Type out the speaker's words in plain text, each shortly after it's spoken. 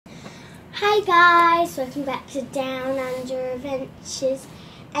Hi guys, welcome back to Down Under Adventures,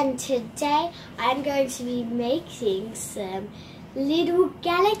 and today I'm going to be making some little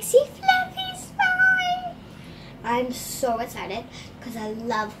galaxy fluffy slime. I'm so excited because I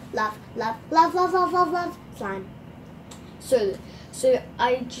love slime. So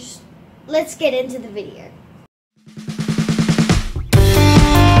let's get into the video.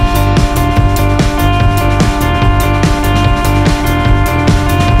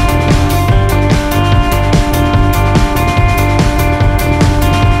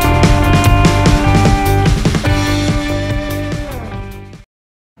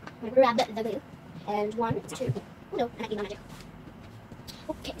 Grab the glue, and 1, 2, oh no, I might need my magic.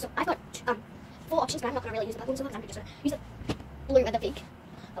 Okay, so I've got 4 options, but I'm not going to really use the black one so much. I'm just going to use the blue and the pink.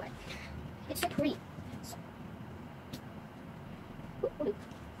 Okay, it's so pretty. So, ooh.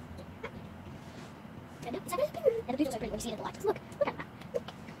 And it's like, and the blue is so pretty when you see it in the light. Look at that. Look.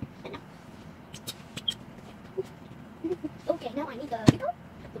 And now. Okay, now I need the glue.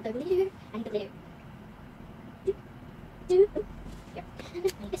 The glue. I need the glue. Here. I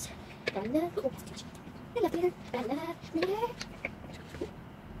need this. I love glitter. I love glitter.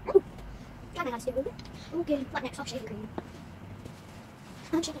 Ooh. Got my eyes too. Okay, what next? I'll shave green.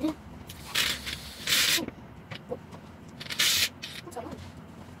 I'm shaving it. What's going on?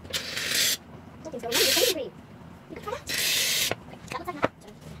 Something's going on. You're shaving green. You can try that.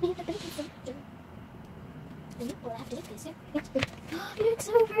 Okay, that looks like that. Well, I have to do this. Oh, it looks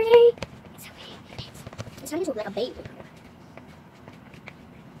so pretty. It's so pretty. It's turning into like a baby.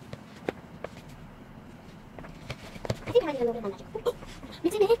 I think I need a little bit more magic. Ooh,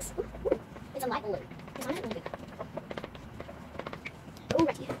 mix. Ooh. It's a light blue. It's not a little bit.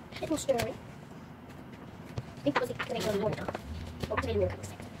 Alrighty. It will stir. I think that was the activated a little water. Or activated water kind of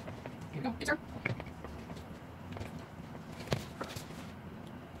thing. Here we go. Good job.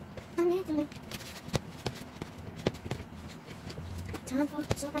 Time for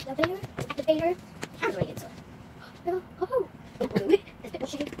some activator. Activator. Activated. So. Oh. There's a bit more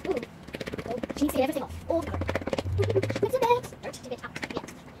shade. Ooh. Oh, she needs to get everything off. All the color. What's the next? Don't take it out yet.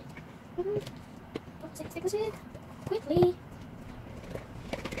 Stick. Quickly.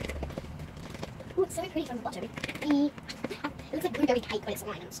 Oh, it's so pretty from the bottom. It looks like blueberry cake, but it's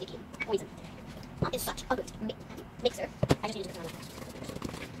slime and sticky. Poison. It's such a good mixer. I just need to do it.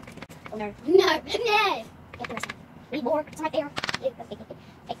 Oh no. No! Get the rest of it. We need more. It's right there.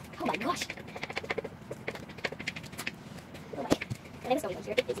 Oh my gosh. Oh my. The name is going on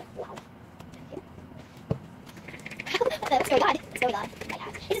here. It's like, wow. What's going on? My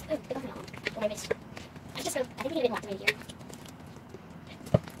eyes. It just got me on. My wrist. I think we need a bit more activated here.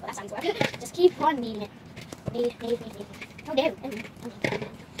 Well, that sounds work. Just keep on kneading it. Knead. Oh no.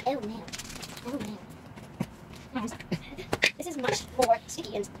 Oh no. This is much more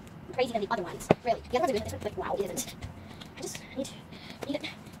sticky and crazy than the other ones. Really. The other ones are good. This one's like, wow, it isn't. I just need it.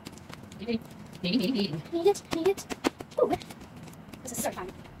 Knead it. Ooh. This is so fun.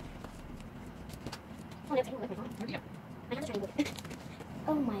 Oh no, it's going to work. Oh yeah. My hands are trying to move.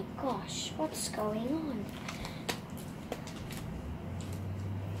 Oh my gosh, what's going on?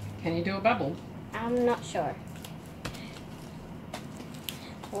 Can you do a bubble? I'm not sure.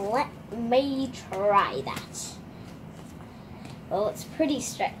 Let me try that. Well, it's pretty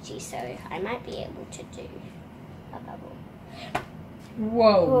stretchy, so I might be able to do a bubble.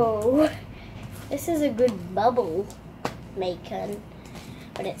 Whoa. This is a good bubble maker,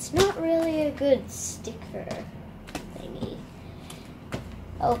 but it's not really a good sticker thingy.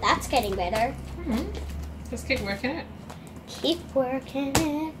 Oh, that's getting better. Just keep working it. Keep working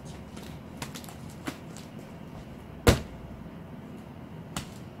it.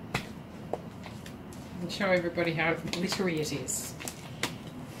 And show everybody how glittery it is.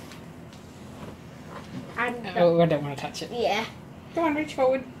 Oh, I don't want to touch it. Yeah. Go on, reach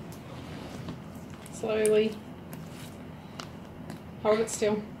forward. Slowly. Hold it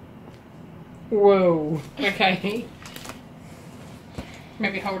still. Whoa. Okay.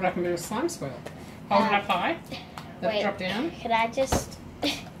 Maybe hold it up and do a slime swirl. Hold it up high. Let it drop down. Can I just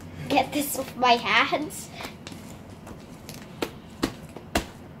get this off my hands?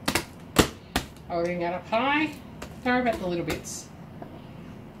 Holding it up high. Don't worry about the little bits.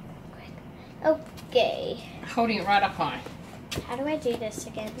 Okay. Holding it right up high. How do I do this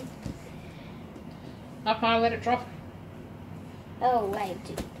again? Up high, let it drop. Oh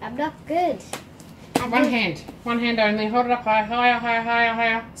wait, I'm not good. One hand only. Hold it up high,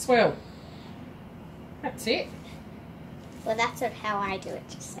 higher. Swirl. That's it. Well, that's not how I do it,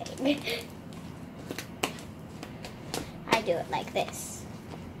 just saying. I do it like this.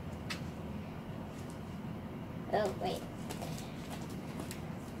 Oh, wait.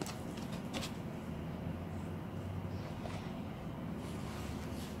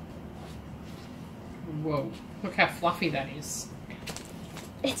 Whoa, look how fluffy that is.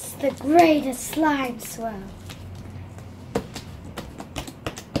 It's the greatest slime swirl.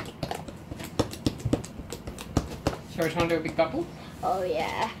 Shall we try and do a big bubble? Oh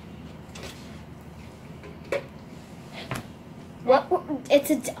yeah. What? It's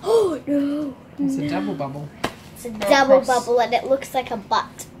a. Oh no! It's a double bubble. It's a Go double across. bubble, and it looks like a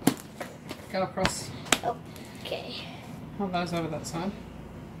butt. Go across. Okay. Hold those over that side.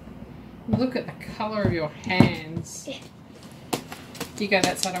 Look at the colour of your hands. You go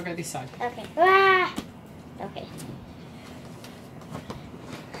that side, I'll go this side. Okay. Ah! Okay.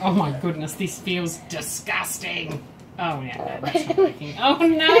 Oh my goodness, this feels disgusting. Oh yeah, no, that's not working. Oh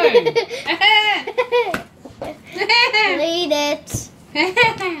no! Clean it.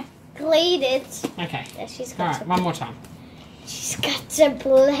 Clean it. Okay. Yeah, she's got Alright, to. one more time. She's got to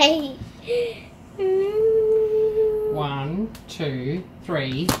play. 1, 2,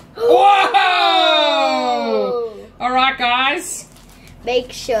 3. Whoa! Alright, guys.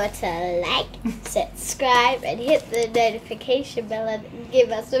 Make sure to like, subscribe, and hit the notification bell and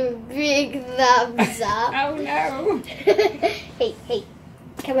give us a big thumbs up. Oh no! Hey,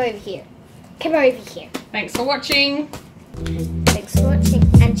 come over here. Come over here. Thanks for watching. Thanks for watching,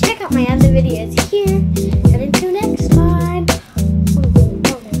 and check out my other videos here.